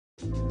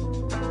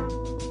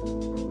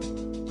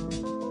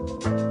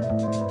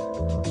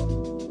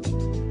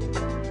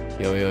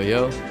Yo, yo,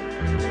 yo.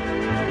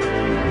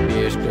 Ich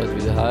bin erst gerade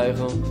wieder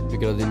heimgekommen. Ich bin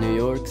gerade in New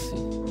York.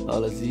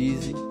 Alles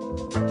easy.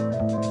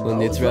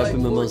 Und jetzt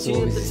rappen wir mal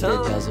so, wie sie es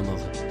dort also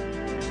machen.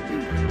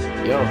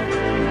 Yo.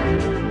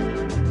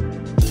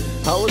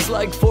 I was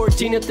like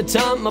 14 at the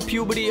time, my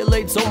puberty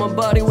late, so my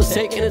body was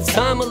taking its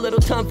time. A little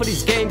time for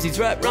these games, these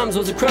rap rhymes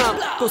was a crime.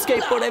 Go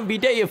skateboard every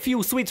day, a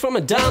few sweets from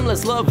a dime.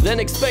 Less love than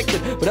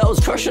expected, but I was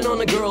crushing on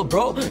a girl,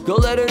 bro. Go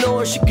let her know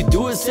what she could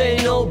do is say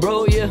no,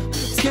 bro, yeah.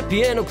 Skip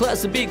piano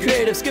class to be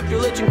creative, skip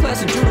religion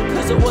class and judo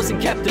cause I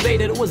wasn't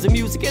captivated. It was the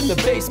music in the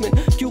basement,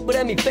 Cupid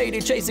and me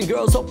faded, chasing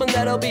girls, hoping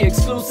that I'll be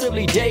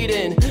exclusively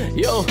dating.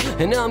 Yo,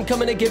 and now I'm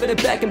coming and giving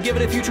it back, I'm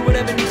giving it future,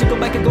 whatever needs to go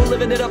back and go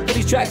living it up for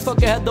these tracks.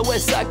 Fuck, I had the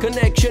West Side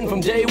Connection from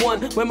day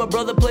one. When my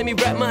brother played me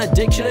rap, my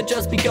addiction had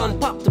just begun.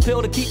 Popped the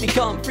pill to keep me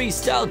calm,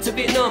 freestyle to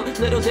Vietnam.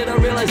 Little did I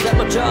realize that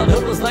my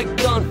childhood was like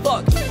gone.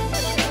 Fuck,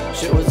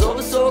 shit was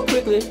over so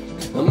quickly.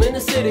 I'm in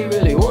the city,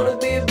 really wanna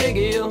be a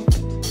biggie, yo.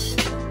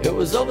 It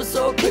was over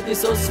so quickly,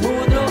 so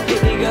smooth, no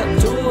hickey.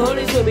 Got 2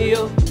 honeys with me,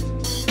 yo.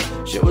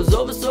 Shit was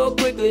over so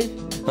quickly.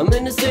 I'm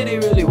in the city,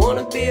 really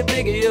wanna be a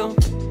biggie, yo.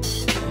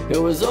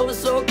 It was over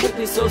so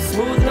quickly, so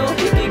smooth, no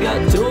hickey.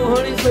 Got 2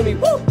 honeys with me,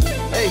 woo!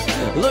 Hey,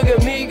 look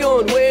at me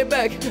going way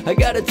back. I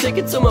got a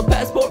ticket to my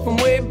passport from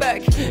way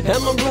back.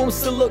 And my room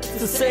still looks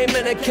the same,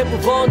 and I can't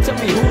move on. Tell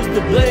me who's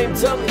to blame,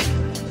 tell me.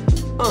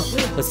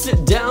 I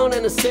sit down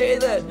and I say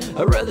that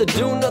I'd rather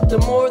do nothing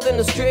more than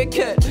a stray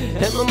cat.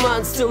 And my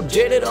mind's still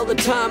jaded all the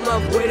time.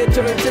 I've waited,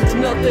 turns into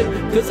nothing,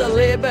 cause I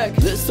lay back.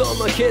 This all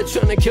my kids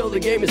trying to kill the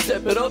game and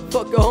step it up.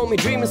 Fuck a homie,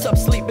 dream and stop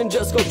sleeping,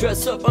 just go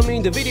dress up. I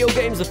mean, the video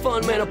games are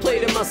fun, man, I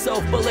played it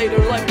myself. But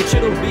later in life, the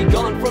shit'll be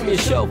gone from your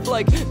shelf.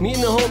 Like, me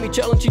and the homie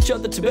challenge each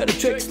other to better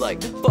tricks.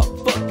 Like, fuck,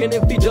 and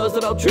if he does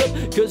it, I'll trip.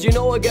 Cause you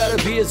know I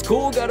gotta be as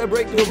cool, gotta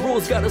break the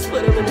rules, gotta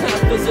split him in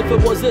half as if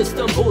it was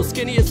Istanbul.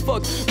 Skinny as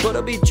fuck, but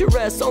I beat your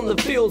ass on the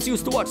fields.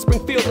 Used to watch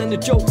Springfield and the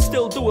jokes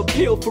still do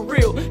appeal for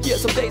real. Yeah,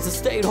 some days I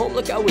stayed home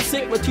like I was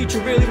sick. My teacher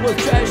really was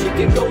trash, he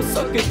can go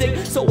suck a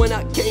dick. So when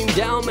I came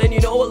down, man, you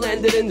know I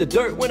landed in the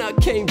dirt. When I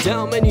came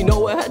down, man, you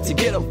know I had to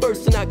get up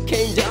first. And I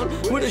came down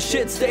with a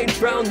shit stained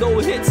frown. No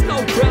hits,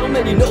 no crown,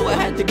 man, you know I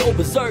had to go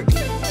berserk.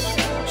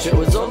 Shit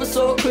was over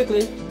so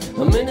quickly.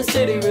 I'm in the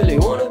city, really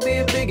wanna be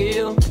a biggie,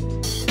 yo.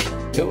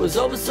 It was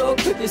over so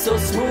quickly, so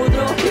smooth,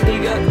 no hickey.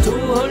 Got 2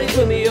 honeys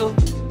with me, yo.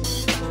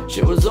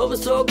 Shit was over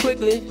so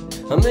quickly.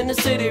 I'm in the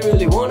city,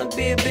 really wanna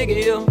be a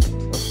biggie, yo.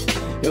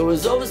 It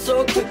was over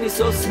so quickly,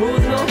 so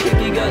smooth, no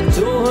hickey. Got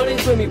 2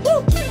 honeys with me,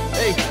 woo!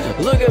 Hey,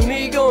 look at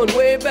me going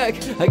way back.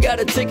 I got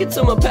a ticket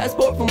to my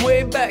passport from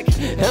way back.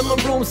 And my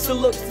room still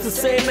looks the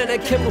same, and I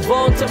can't move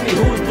on. Tell me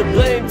who's to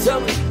blame,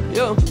 tell me,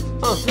 yo.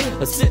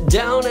 I sit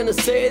down and I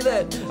say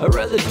that I'd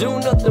rather do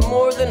nothing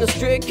more than a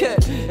stray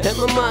cat. And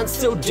my mind's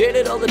still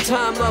jaded all the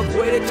time. I've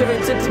waited,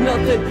 turns into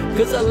nothing,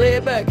 cause I lay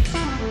back.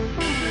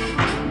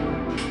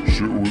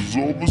 Shit was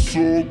over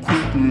so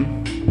quickly.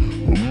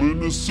 I'm in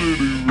the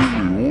city,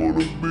 really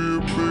wanna be a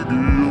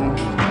biggie, yo.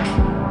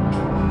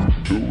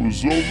 It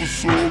was over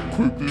so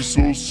quickly,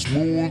 so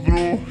smooth,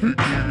 no hickey.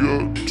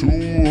 Got 2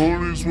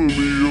 honeys with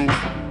me, yo.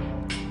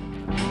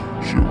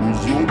 Shit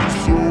was over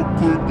so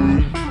quickly.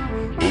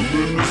 I'm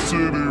in the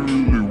city,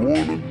 really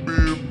wanna be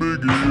a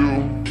biggie, yo.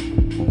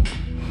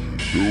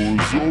 It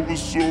was over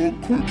so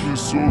quickly,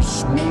 so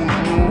smooth,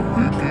 no